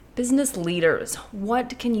Business leaders,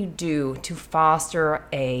 what can you do to foster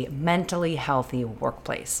a mentally healthy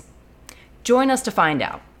workplace? Join us to find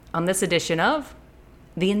out on this edition of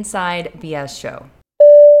The Inside BS Show.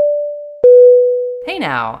 Hey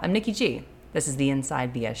now, I'm Nikki G. This is The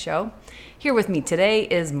Inside BS Show. Here with me today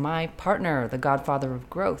is my partner, the godfather of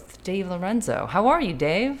growth, Dave Lorenzo. How are you,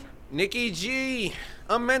 Dave? Nikki G,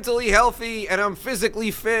 I'm mentally healthy and I'm physically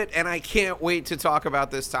fit, and I can't wait to talk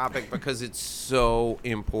about this topic because it's so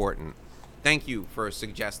important. Thank you for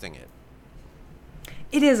suggesting it.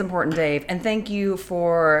 It is important, Dave, and thank you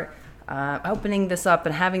for opening this up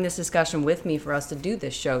and having this discussion with me for us to do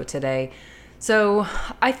this show today. So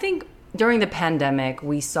I think during the pandemic,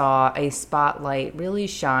 we saw a spotlight really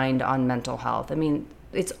shined on mental health. I mean,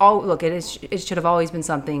 it should have always been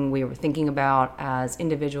something we were thinking about as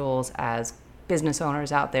individuals, as business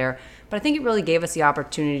owners out there. But I think it really gave us the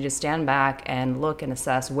opportunity to stand back and look and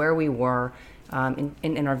assess where we were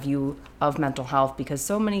in our view of mental health, because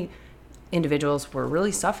so many individuals were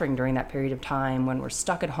really suffering during that period of time when we're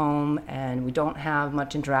stuck at home and we don't have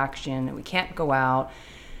much interaction and we can't go out.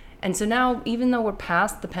 And so now, even though we're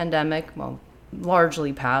past the pandemic, well,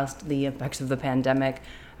 largely past the effects of the pandemic,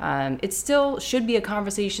 it still should be a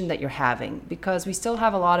conversation that you're having, because we still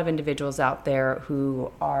have a lot of individuals out there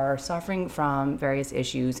who are suffering from various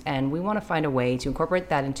issues, and we want to find a way to incorporate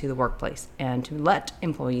that into the workplace and to let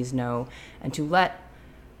employees know and to let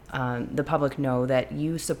the public know that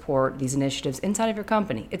you support these initiatives inside of your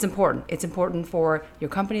company. It's important. It's important for your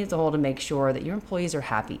company as a whole to make sure that your employees are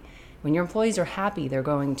happy. When your employees are happy, they're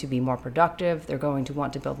going to be more productive, they're going to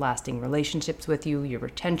want to build lasting relationships with you, your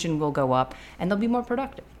retention will go up, and they'll be more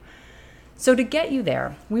productive. So to get you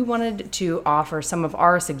there, we wanted to offer some of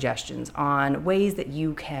our suggestions on ways that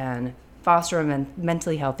you can foster a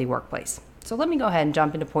mentally healthy workplace. So let me go ahead and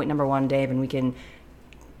jump into point number one, Dave, and we can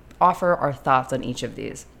offer our thoughts on each of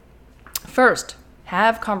these. First,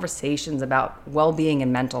 have conversations about well-being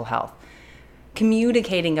and mental health.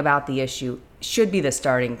 Communicating about the issue should be the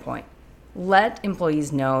starting point. Let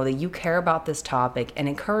employees know that you care about this topic and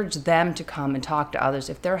encourage them to come and talk to others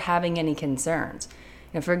if they're having any concerns.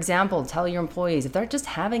 For example, tell your employees if they're just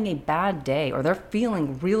having a bad day or they're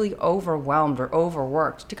feeling really overwhelmed or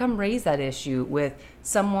overworked, to come raise that issue with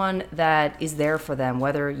someone that is there for them,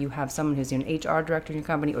 whether you have someone who's an HR director in your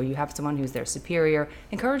company or you have someone who's their superior.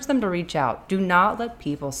 Encourage them to reach out. Do not let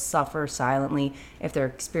people suffer silently if they're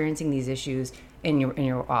experiencing these issues in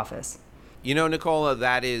your office. You know, Nicola,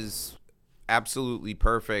 that is absolutely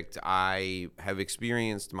perfect. I have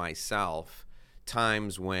experienced myself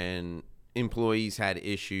times when employees had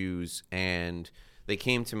issues and they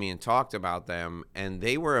came to me and talked about them, and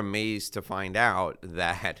they were amazed to find out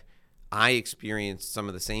that I experienced some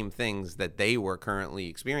of the same things that they were currently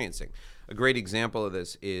experiencing. A great example of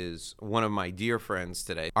this is one of my dear friends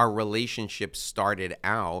today. Our relationship started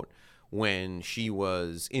out when she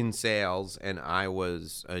was in sales and I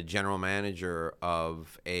was a general manager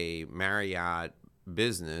of a Marriott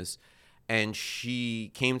business. And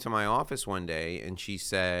she came to my office one day and she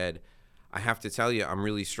said, I have to tell you, I'm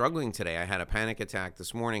really struggling today. I had a panic attack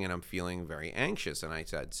this morning and I'm feeling very anxious. And I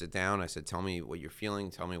said, sit down. I said, tell me what you're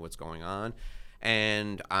feeling. Tell me what's going on.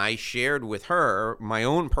 And I shared with her my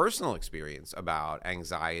own personal experience about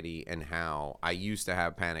anxiety and how I used to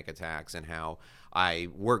have panic attacks and how I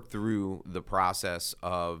worked through the process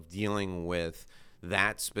of dealing with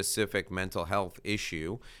that specific mental health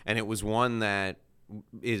issue. And it was one that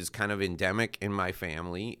is kind of endemic in my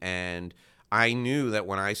family. And I knew that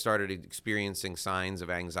when I started experiencing signs of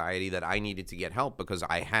anxiety that I needed to get help, because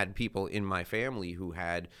I had people in my family who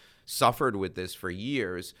had suffered with this for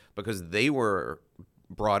years because they were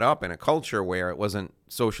brought up in a culture where it wasn't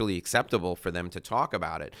socially acceptable for them to talk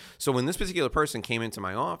about it. So when this particular person came into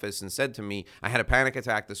my office and said to me, I had a panic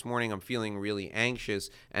attack this morning, I'm feeling really anxious,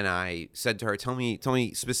 and I said to her, tell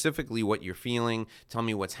me specifically what you're feeling, tell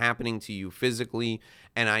me what's happening to you physically.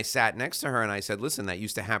 And I sat next to her and I said, listen, that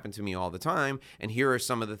used to happen to me all the time, and here are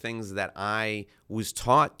some of the things that I was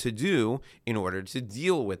taught to do in order to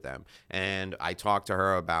deal with them. And I talked to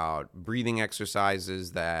her about breathing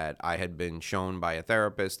exercises that I had been shown by a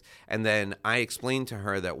therapist, and then I explained to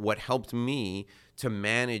her that what helped me to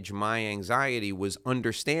manage my anxiety was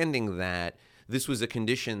understanding that this was a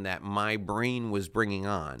condition that my brain was bringing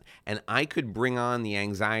on, and I could bring on the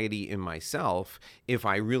anxiety in myself if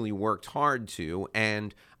I really worked hard to.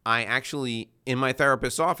 And I actually, in my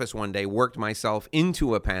therapist's office one day, worked myself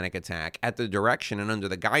into a panic attack at the direction and under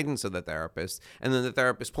the guidance of the therapist. And then the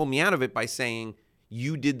therapist pulled me out of it by saying,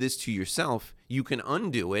 you did this to yourself, you can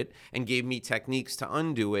undo it, and gave me techniques to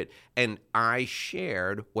undo it. And I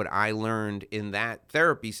shared what I learned in that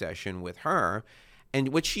therapy session with her. And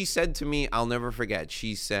what she said to me, I'll never forget.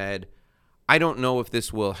 She said, I don't know if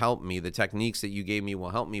this will help me, the techniques that you gave me will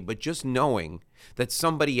help me, but just knowing that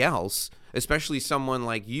somebody else, especially someone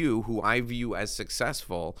like you who I view as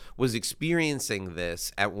successful, was experiencing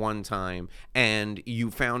this at one time and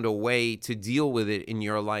you found a way to deal with it in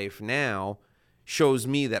your life now shows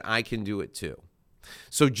me that I can do it too.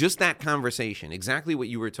 So just that conversation, exactly what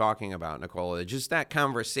you were talking about, Nicola, just that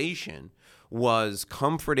conversation was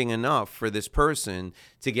comforting enough for this person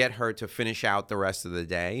to get her to finish out the rest of the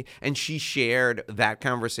day. And she shared that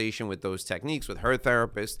conversation with those techniques with her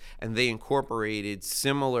therapist, and they incorporated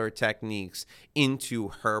similar techniques into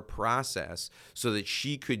her process so that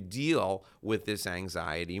she could deal with this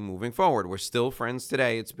anxiety moving forward. We're still friends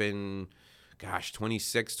today. It's been,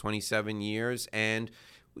 26, 27 years. And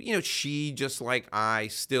she, just like I,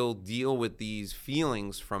 still deal with these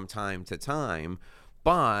feelings from time to time.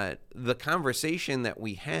 But the conversation that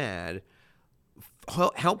we had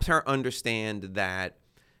helped her understand that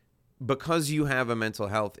because you have a mental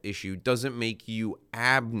health issue doesn't make you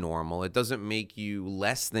abnormal. It doesn't make you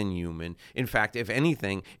less than human. In fact, if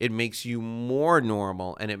anything, it makes you more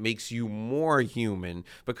normal and it makes you more human,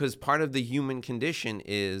 because part of the human condition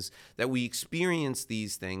is that we experience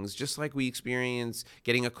these things just like we experience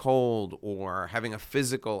getting a cold or having a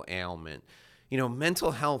physical ailment.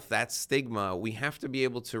 Mental health, that stigma, we have to be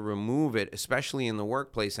able to remove it, especially in the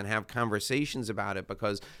workplace, and have conversations about it,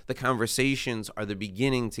 because the conversations are the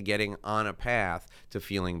beginning to getting on a path to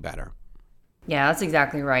feeling better. Yeah, that's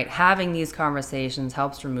exactly right. Having these conversations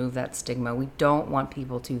helps remove that stigma. We don't want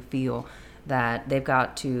people to feel that they've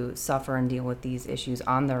got to suffer and deal with these issues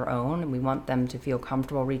on their own, and we want them to feel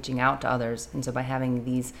comfortable reaching out to others. And so by having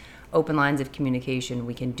these open lines of communication,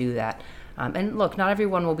 we can do that. And look, not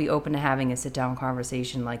everyone will be open to having a sit-down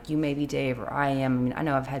conversation like you may be, Dave, or I am. I mean, I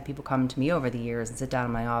know I've had people come to me over the years and sit down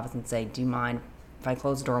in my office and say, do you mind if I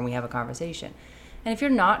close the door and we have a conversation? And if you're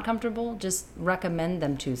not comfortable, just recommend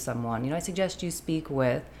them to someone. I suggest you speak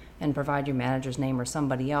with and provide your manager's name or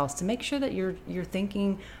somebody else to make sure that you're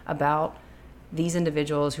thinking about these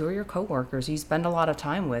individuals who are your coworkers, who you spend a lot of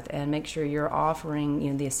time with, and make sure you're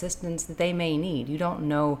offering the assistance that they may need. You don't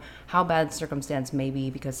know how bad the circumstance may be,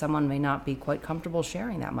 because someone may not be quite comfortable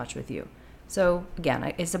sharing that much with you. So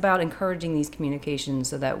again, it's about encouraging these communications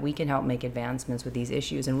so that we can help make advancements with these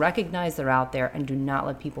issues and recognize they're out there, and do not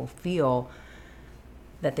let people feel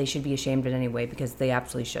that they should be ashamed in any way, because they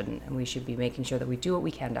absolutely shouldn't. And we should be making sure that we do what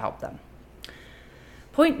we can to help them.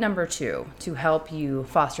 Point number 2, to help you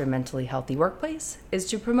foster a mentally healthy workplace, is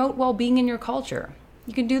to promote well-being in your culture.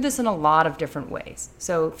 You can do this in a lot of different ways.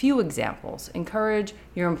 So a few examples. Encourage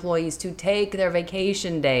your employees to take their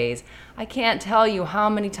vacation days. I can't tell you how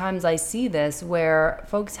many times I see this where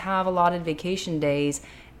folks have allotted vacation days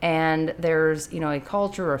and there's a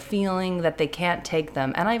culture or feeling that they can't take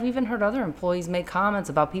them. And I've even heard other employees make comments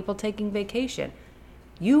about people taking vacation.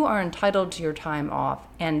 You are entitled to your time off,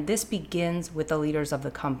 and this begins with the leaders of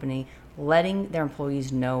the company letting their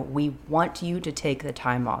employees know we want you to take the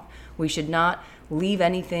time off. We should not leave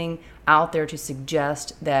anything out there to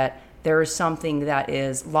suggest that there is something that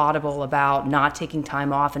is laudable about not taking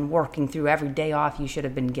time off and working through every day off you should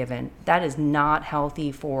have been given. That is not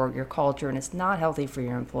healthy for your culture, and it's not healthy for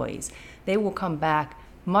your employees. They will come back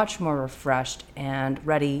much more refreshed and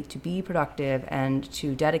ready to be productive and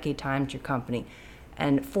to dedicate time to your company.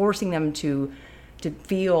 And forcing them to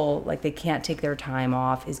feel like they can't take their time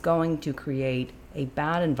off is going to create a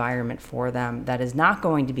bad environment for them that is not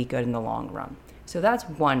going to be good in the long run. So that's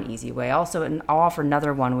one easy way. Also, I'll offer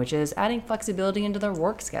another one, which is adding flexibility into their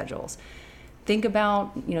work schedules. Think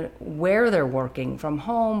about where they're working, from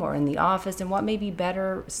home or in the office, and what may be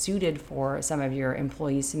better suited for some of your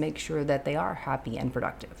employees to make sure that they are happy and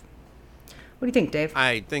productive. What do you think, Dave?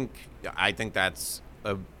 I think that's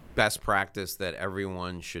a best practice that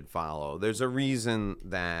everyone should follow. There's a reason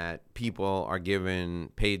that people are given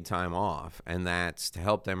paid time off, and that's to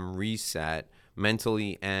help them reset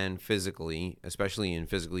mentally and physically, especially in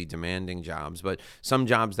physically demanding jobs. But some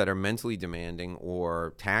jobs that are mentally demanding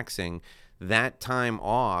or taxing, that time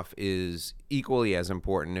off is equally as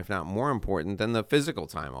important, if not more important, than the physical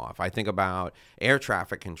time off. I think about air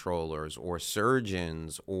traffic controllers or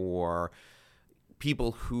surgeons or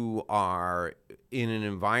people who are in an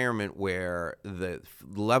environment where the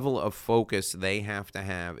level of focus they have to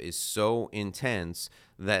have is so intense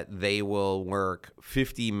that they will work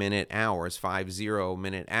 50-minute hours,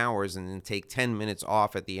 50-minute hours, and then take 10 minutes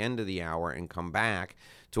off at the end of the hour and come back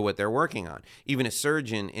to what they're working on. Even a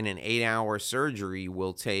surgeon in an 8-hour surgery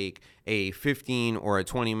will take a 15 or a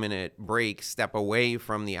 20-minute break, step away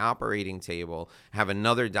from the operating table, have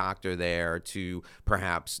another doctor there to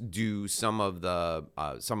perhaps do some of the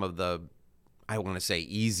I want to say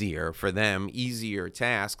easier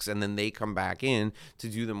tasks, and then they come back in to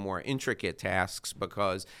do the more intricate tasks,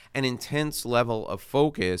 because an intense level of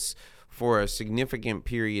focus for a significant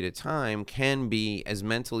period of time can be as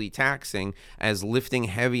mentally taxing as lifting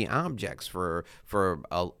heavy objects for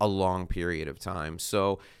a long period of time.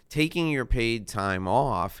 So taking your paid time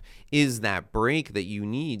off is that break that you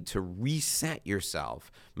need to reset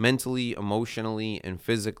yourself mentally, emotionally, and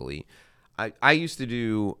physically. I used to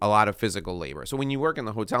do a lot of physical labor. So when you work in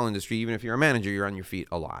the hotel industry, even if you're a manager, you're on your feet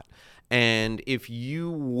a lot. And if you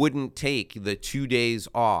wouldn't take the 2 days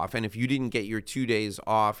off, and if you didn't get your 2 days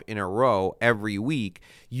off in a row every week,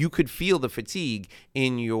 you could feel the fatigue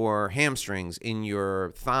in your hamstrings, in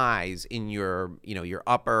your thighs, in your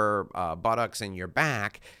upper buttocks and your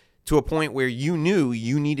back, to a point where you knew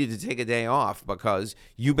you needed to take a day off because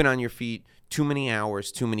you've been on your feet too many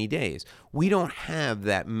hours, too many days. We don't have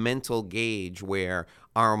that mental gauge where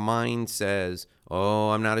our mind says, oh,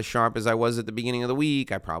 I'm not as sharp as I was at the beginning of the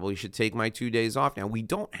week. I probably should take my 2 days off now. We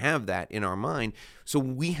don't have that in our mind, so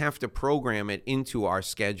we have to program it into our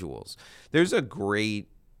schedules. There's a great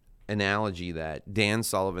analogy that Dan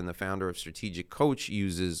Sullivan, the founder of Strategic Coach,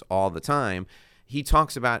 uses all the time. He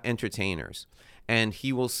talks about entertainers, and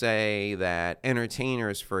he will say that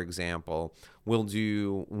entertainers, for example, will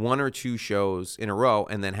do 1 or 2 shows in a row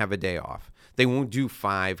and then have a day off. They won't do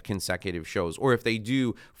 5 consecutive shows. Or if they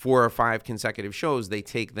do 4 or 5 consecutive shows, they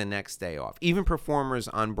take the next day off. Even performers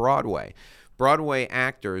on Broadway. Broadway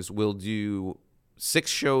actors will do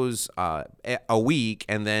 6 shows a week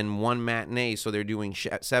and then 1 matinee, so they're doing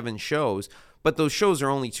 7 shows. But those shows are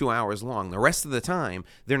only 2 hours long. The rest of the time,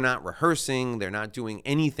 they're not rehearsing. They're not doing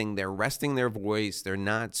anything. They're resting their voice. They're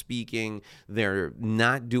not speaking. They're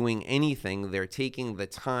not doing anything. They're taking the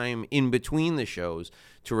time in between the shows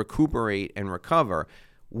to recuperate and recover.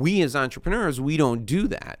 We as entrepreneurs, we don't do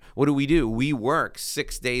that. What do? We work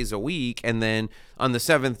 6 days a week, and then on the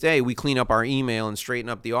 7th day, we clean up our email and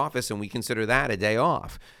straighten up the office, and we consider that a day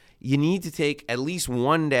off. You need to take at least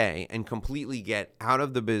 1 day and completely get out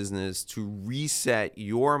of the business to reset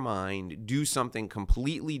your mind, do something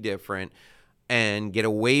completely different, and get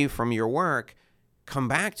away from your work. Come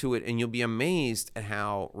back to it, and you'll be amazed at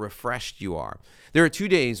how refreshed you are. There are 2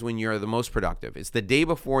 days when you're the most productive. It's the day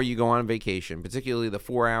before you go on vacation, particularly the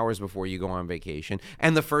 4 hours before you go on vacation,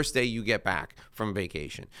 and the first day you get back from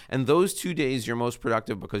vacation. And those 2 days you're most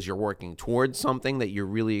productive because you're working towards something that you're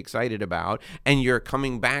really excited about, and you're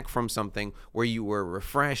coming back from something where you were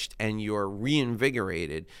refreshed and you're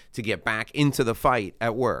reinvigorated to get back into the fight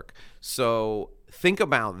at work. So think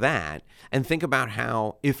about that, and think about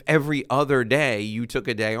how if every other day you took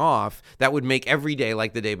a day off, that would make every day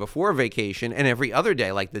like the day before vacation and every other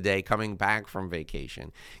day like the day coming back from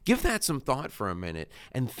vacation. Give that some thought for a minute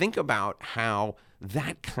and think about how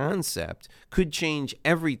that concept could change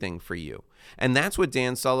everything for you. And that's what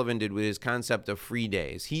Dan Sullivan did with his concept of free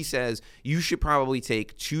days. He says you should probably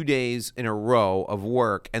take 2 days in a row of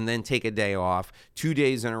work and then take a day off, 2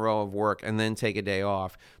 days in a row of work and then take a day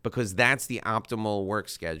off, because that's the optimal work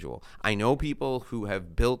schedule. I know people who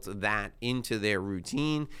have built that into their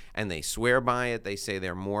routine and they swear by it. They say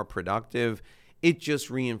they're more productive. It just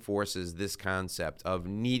reinforces this concept of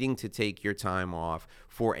needing to take your time off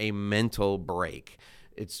for a mental break.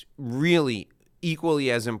 It's really equally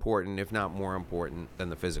as important, if not more important, than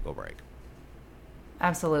the physical break.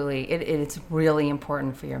 Absolutely. It's really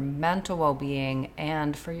important for your mental well-being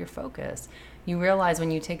and for your focus. You realize when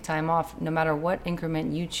you take time off, no matter what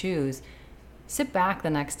increment you choose, sit back the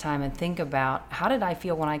next time and think about, how did I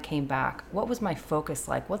feel when I came back? What was my focus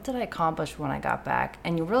like? What did I accomplish when I got back?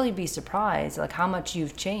 And you'll really be surprised like how much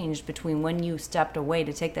you've changed between when you stepped away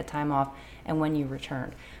to take that time off and when you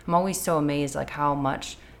returned. I'm always so amazed like how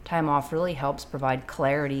much time off really helps provide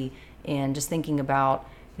clarity in just thinking about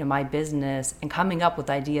my business and coming up with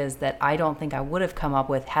ideas that I don't think I would have come up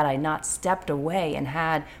with had I not stepped away and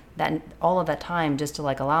had that all of that time just to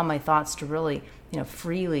like allow my thoughts to really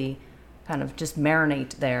freely kind of just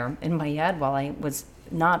marinate there in my head while I was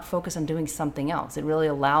not focused on doing something else. It really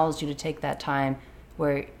allows you to take that time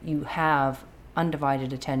where you have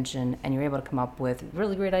undivided attention and you're able to come up with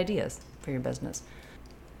really great ideas for your business.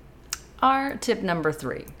 Our tip number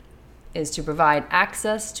 3 is to provide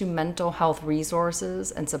access to mental health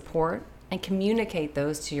resources and support and communicate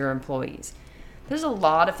those to your employees. There's a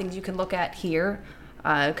lot of things you can look at here.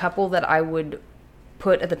 A couple that I would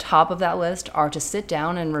put at the top of that list are to sit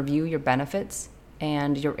down and review your benefits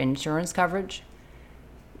and your insurance coverage.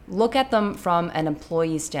 Look at them from an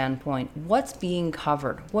employee standpoint. What's being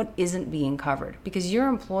covered? What isn't being covered? Because your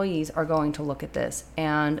employees are going to look at this.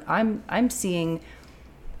 And I'm seeing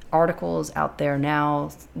articles out there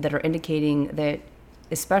now that are indicating that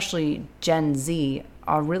especially Gen Z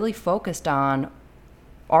are really focused on,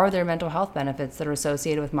 are there mental health benefits that are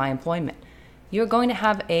associated with my employment? You're going to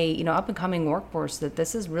have a up and coming workforce that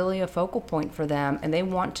this is really a focal point for them, and they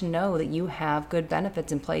want to know that you have good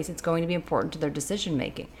benefits in place. It's going to be important to their decision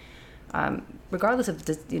making. Regardless of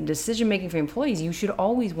decision making for employees, you should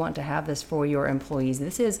always want to have this for your employees.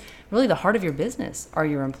 This is really the heart of your business, are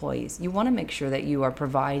your employees. You want to make sure that you are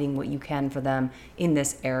providing what you can for them in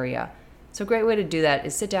this area. So a great way to do that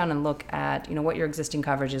is sit down and look at what your existing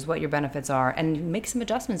coverage is, what your benefits are, and make some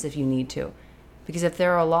adjustments if you need to. Because if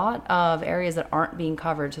there are a lot of areas that aren't being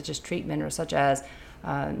covered, such as treatment or such as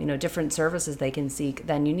different services they can seek,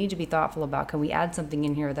 then you need to be thoughtful about, can we add something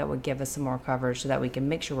in here that would give us some more coverage so that we can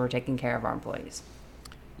make sure we're taking care of our employees?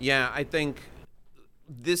 Yeah, I think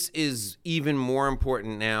this is even more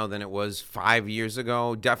important now than it was 5 years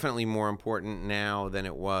ago. Definitely more important now than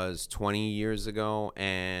it was 20 years ago.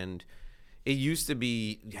 And it used to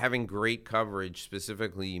be having great coverage,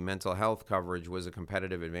 specifically mental health coverage, was a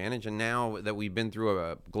competitive advantage. And now that we've been through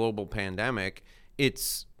a global pandemic,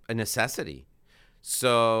 it's a necessity.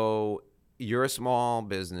 So you're a small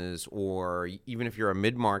business, or even if you're a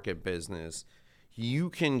mid-market business, you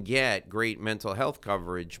can get great mental health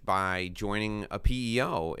coverage by joining a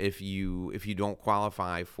PEO if you don't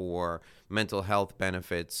qualify for mental health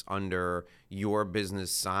benefits under your business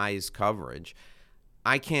size coverage.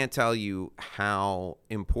 I can't tell you how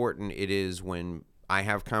important it is when I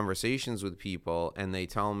have conversations with people and they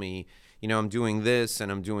tell me, I'm doing this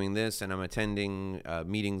and I'm doing this and I'm attending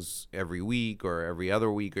meetings every week or every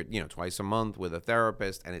other week or, twice a month with a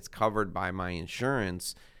therapist, and it's covered by my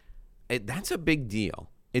insurance. That's a big deal.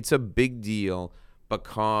 It's a big deal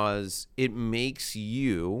because it makes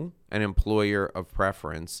you an employer of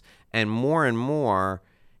preference, and more,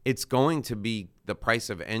 it's going to be the price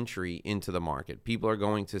of entry into the market. People are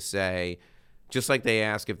going to say, just like they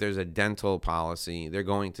ask if there's a dental policy, they're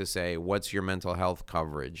going to say, what's your mental health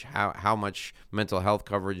coverage? How much mental health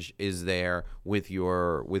coverage is there with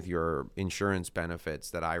your insurance benefits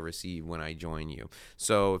that I receive when I join you?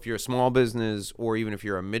 So if you're a small business, or even if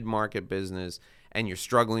you're a mid-market business and you're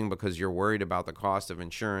struggling because you're worried about the cost of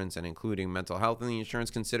insurance and including mental health in the insurance,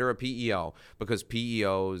 consider a PEO, because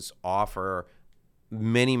PEOs offer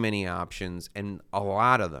many options, and a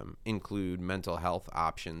lot of them include mental health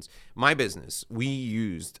options. My business, we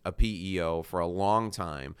used a PEO for a long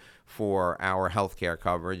time for our healthcare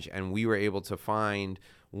coverage, and we were able to find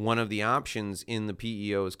one of the options in the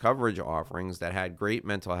PEO's coverage offerings that had great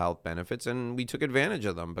mental health benefits, and we took advantage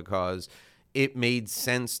of them because it made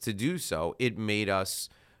sense to do so.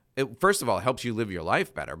 First of all, it helps you live your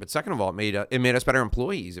life better. But second of all, it made us better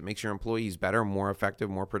employees. It makes your employees better, more effective,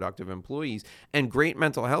 more productive employees. And great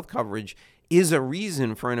mental health coverage is a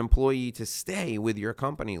reason for an employee to stay with your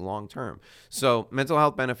company long term. So mental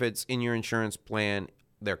health benefits in your insurance plan,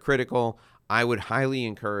 they're critical. I would highly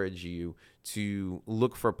encourage you to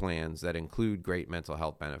look for plans that include great mental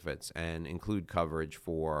health benefits and include coverage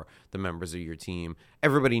for the members of your team.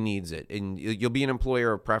 Everybody needs it, and you'll be an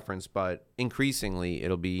employer of preference, but increasingly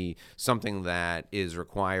it'll be something that is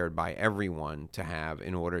required by everyone to have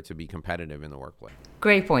in order to be competitive in the workplace.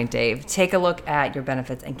 Great point, Dave. Take a look at your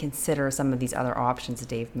benefits and consider some of these other options that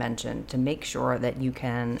Dave mentioned to make sure that you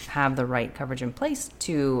can have the right coverage in place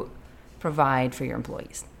to provide for your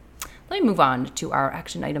employees. Let me move on to our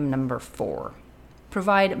action item number 4.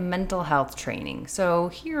 Provide mental health training. So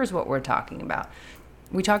here's what we're talking about.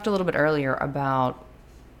 We talked a little bit earlier about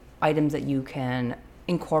items that you can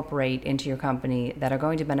incorporate into your company that are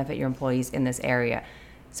going to benefit your employees in this area.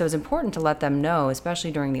 So it's important to let them know,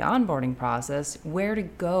 especially during the onboarding process, where to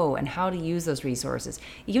go and how to use those resources.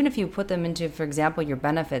 Even if you put them into, for example, your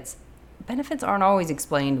benefits aren't always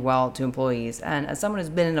explained well to employees. And as someone who's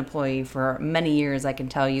been an employee for many years, I can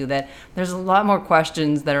tell you that there's a lot more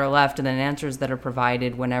questions that are left than answers that are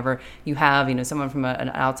provided whenever you have, someone from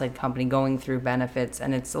an outside company going through benefits.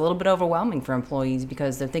 And it's a little bit overwhelming for employees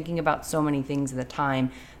because they're thinking about so many things at the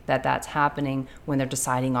time that's happening when they're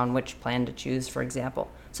deciding on which plan to choose, for example.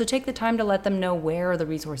 So take the time to let them know where the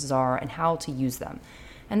resources are and how to use them.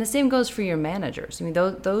 And the same goes for your managers. I mean,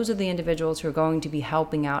 those are the individuals who are going to be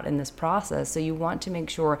helping out in this process. So you want to make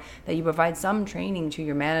sure that you provide some training to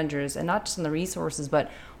your managers, and not just on the resources, but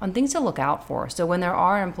on things to look out for. So when there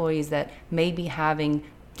are employees that may be having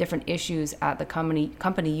different issues at the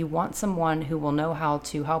company, you want someone who will know how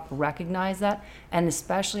to help recognize that, and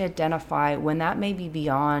especially identify when that may be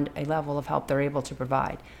beyond a level of help they're able to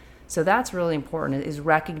provide. So that's really important, is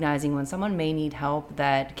recognizing when someone may need help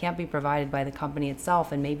that can't be provided by the company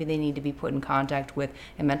itself, and maybe they need to be put in contact with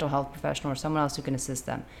a mental health professional or someone else who can assist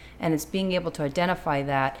them. And it's being able to identify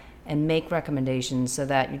that and make recommendations so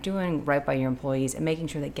that you're doing right by your employees and making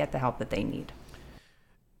sure they get the help that they need.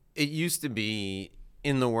 It used to be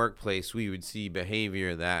in the workplace, we would see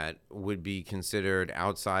behavior that would be considered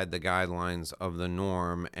outside the guidelines of the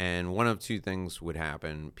norm, and one of two things would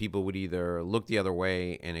happen. People would either look the other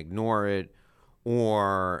way and ignore it,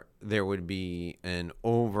 or there would be an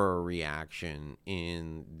overreaction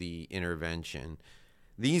in the intervention.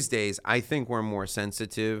 These days, I think we're more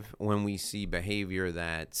sensitive when we see behavior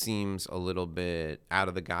that seems a little bit out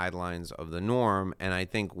of the guidelines of the norm, and I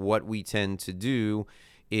think what we tend to do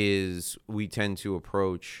is we tend to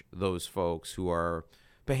approach those folks who are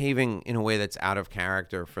behaving in a way that's out of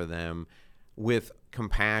character for them with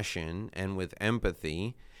compassion and with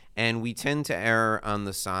empathy. And we tend to err on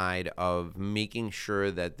the side of making sure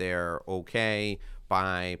that they're okay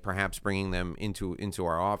by perhaps bringing them into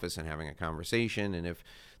our office and having a conversation. And if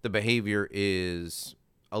the behavior is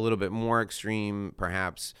a little bit more extreme,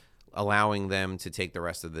 perhaps allowing them to take the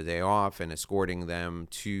rest of the day off and escorting them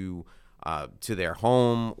to their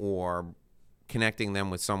home, or connecting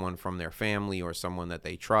them with someone from their family or someone that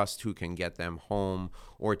they trust who can get them home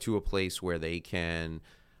or to a place where they can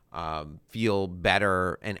feel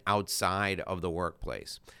better and outside of the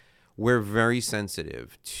workplace. We're very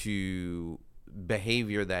sensitive to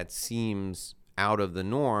behavior that seems out of the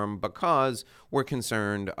norm because we're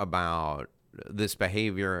concerned about this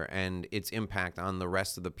behavior and its impact on the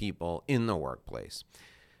rest of the people in the workplace.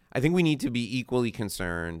 I think we need to be equally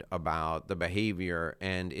concerned about the behavior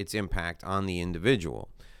and its impact on the individual.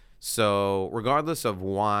 So regardless of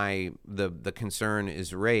why the concern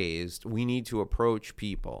is raised, we need to approach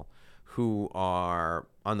people who are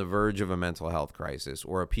on the verge of a mental health crisis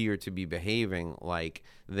or appear to be behaving like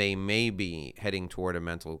they may be heading toward a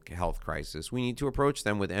mental health crisis. We need to approach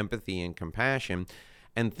them with empathy and compassion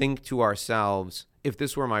and think to ourselves, if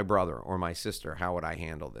this were my brother or my sister, how would I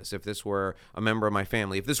handle this? If this were a member of my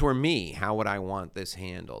family, if this were me, how would I want this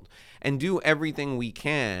handled? And do everything we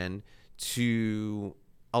can to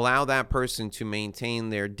allow that person to maintain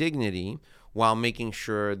their dignity while making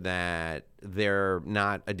sure that they're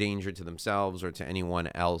not a danger to themselves or to anyone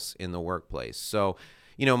else in the workplace. So,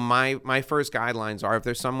 my first guidelines are,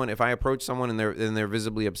 if I approach someone and they're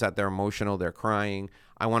visibly upset, they're emotional, they're crying,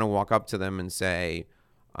 I want to walk up to them and say,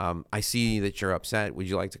 I see that you're upset. Would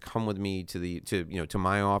you like to come with me to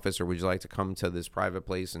my office, or would you like to come to this private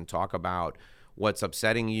place and talk about what's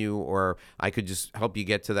upsetting you? Or I could just help you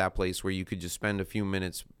get to that place where you could just spend a few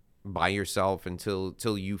minutes by yourself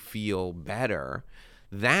until you feel better.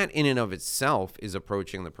 That in and of itself is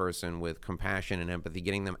approaching the person with compassion and empathy,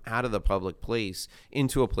 getting them out of the public place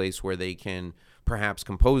into a place where they can perhaps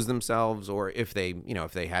compose themselves, or if they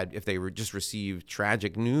just received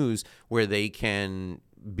tragic news, where they can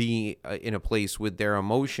be in a place with their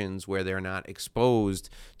emotions where they're not exposed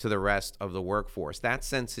to the rest of the workforce. That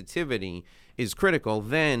sensitivity is critical.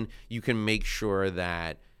 Then you can make sure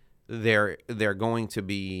that they're going to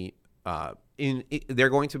be in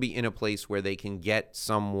a place where they can get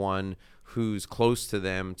someone who's close to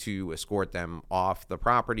them to escort them off the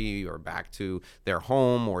property or back to their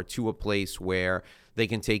home, or to a place where they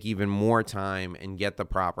can take even more time and get the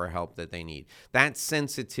proper help that they need. That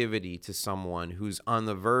sensitivity to someone who's on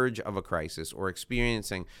the verge of a crisis or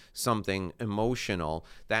experiencing something emotional,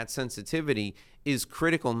 that sensitivity is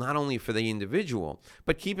critical not only for the individual,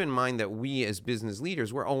 but keep in mind that we as business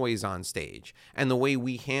leaders, we're always on stage. And the way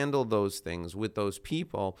we handle those things with those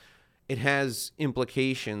people, it has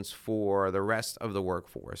implications for the rest of the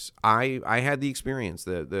workforce. I had the experience,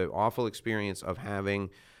 the awful experience of having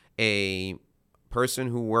a person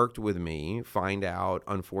who worked with me find out,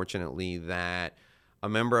 unfortunately, that a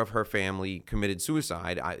member of her family committed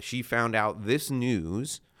suicide. She found out this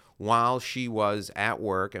news while she was at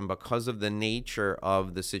work, and because of the nature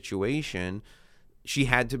of the situation, she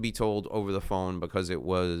had to be told over the phone, because it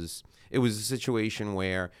was a situation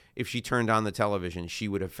where if she turned on the television, she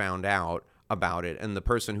would have found out about it, and the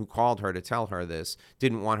person who called her to tell her this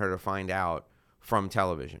didn't want her to find out from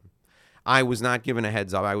television. I was not given a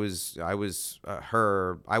heads up. I was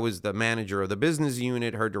the manager of the business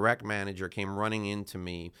unit. Her direct manager came running into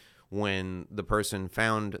me when the person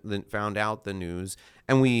found out the news,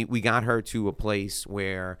 and we got her to a place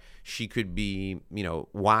where she could be,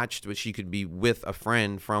 watched, but she could be with a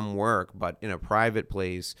friend from work, but in a private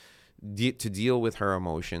place to deal with her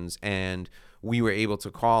emotions. And we were able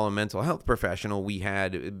to call a mental health professional. We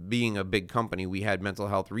had, being a big company, we had mental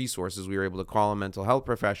health resources. We were able to call a mental health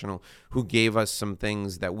professional who gave us some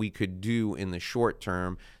things that we could do in the short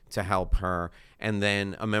term to help her. And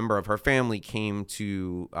then a member of her family came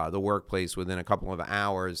to the workplace within a couple of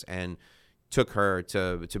hours and took her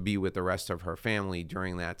to be with the rest of her family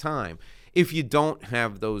during that time. If you don't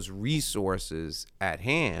have those resources at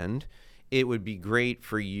hand, it would be great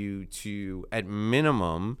for you to, at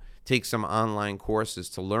minimum, take some online courses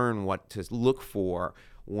to learn what to look for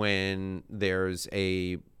when there's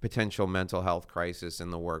a potential mental health crisis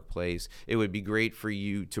in the workplace. It would be great for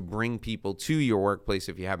you to bring people to your workplace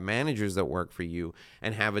if you have managers that work for you,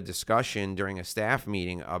 and have a discussion during a staff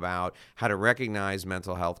meeting about how to recognize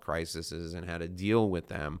mental health crises and how to deal with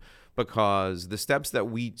them. Because the steps that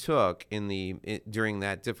we took during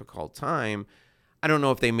that difficult time, I don't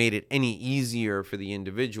know if they made it any easier for the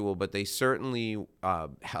individual, but they certainly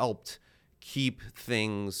helped keep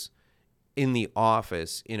things in the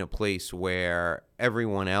office in a place where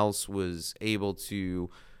everyone else was able to,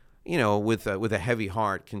 with a heavy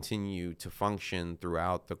heart, continue to function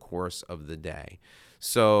throughout the course of the day.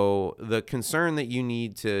 So the concern that you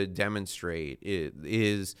need to demonstrate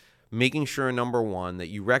is making sure, number one, that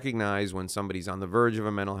you recognize when somebody's on the verge of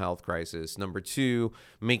a mental health crisis. Number two,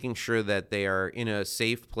 making sure that they are in a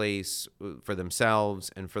safe place for themselves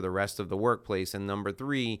and for the rest of the workplace. And number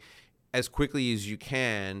three, as quickly as you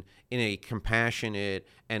can, in a compassionate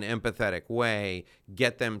and empathetic way,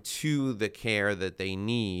 get them to the care that they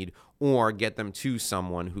need, or get them to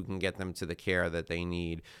someone who can get them to the care that they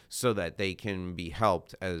need so that they can be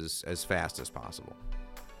helped as fast as possible.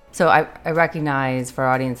 So I recognize for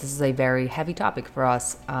our audience, this is a very heavy topic for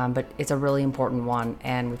us, but it's a really important one,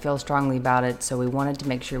 and we feel strongly about it, so we wanted to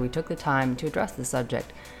make sure we took the time to address the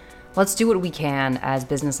subject. Let's do what we can as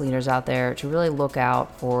business leaders out there to really look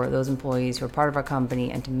out for those employees who are part of our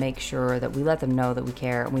company, and to make sure that we let them know that we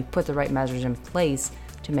care, and we put the right measures in place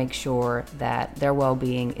to make sure that their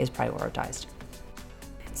well-being is prioritized.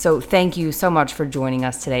 So thank you so much for joining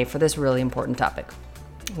us today for this really important topic.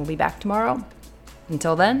 We'll be back tomorrow.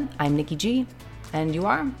 Until then, I'm Nikki G, and you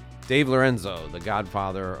are? Dave Lorenzo, the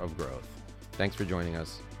godfather of growth. Thanks for joining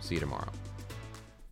us. See you tomorrow.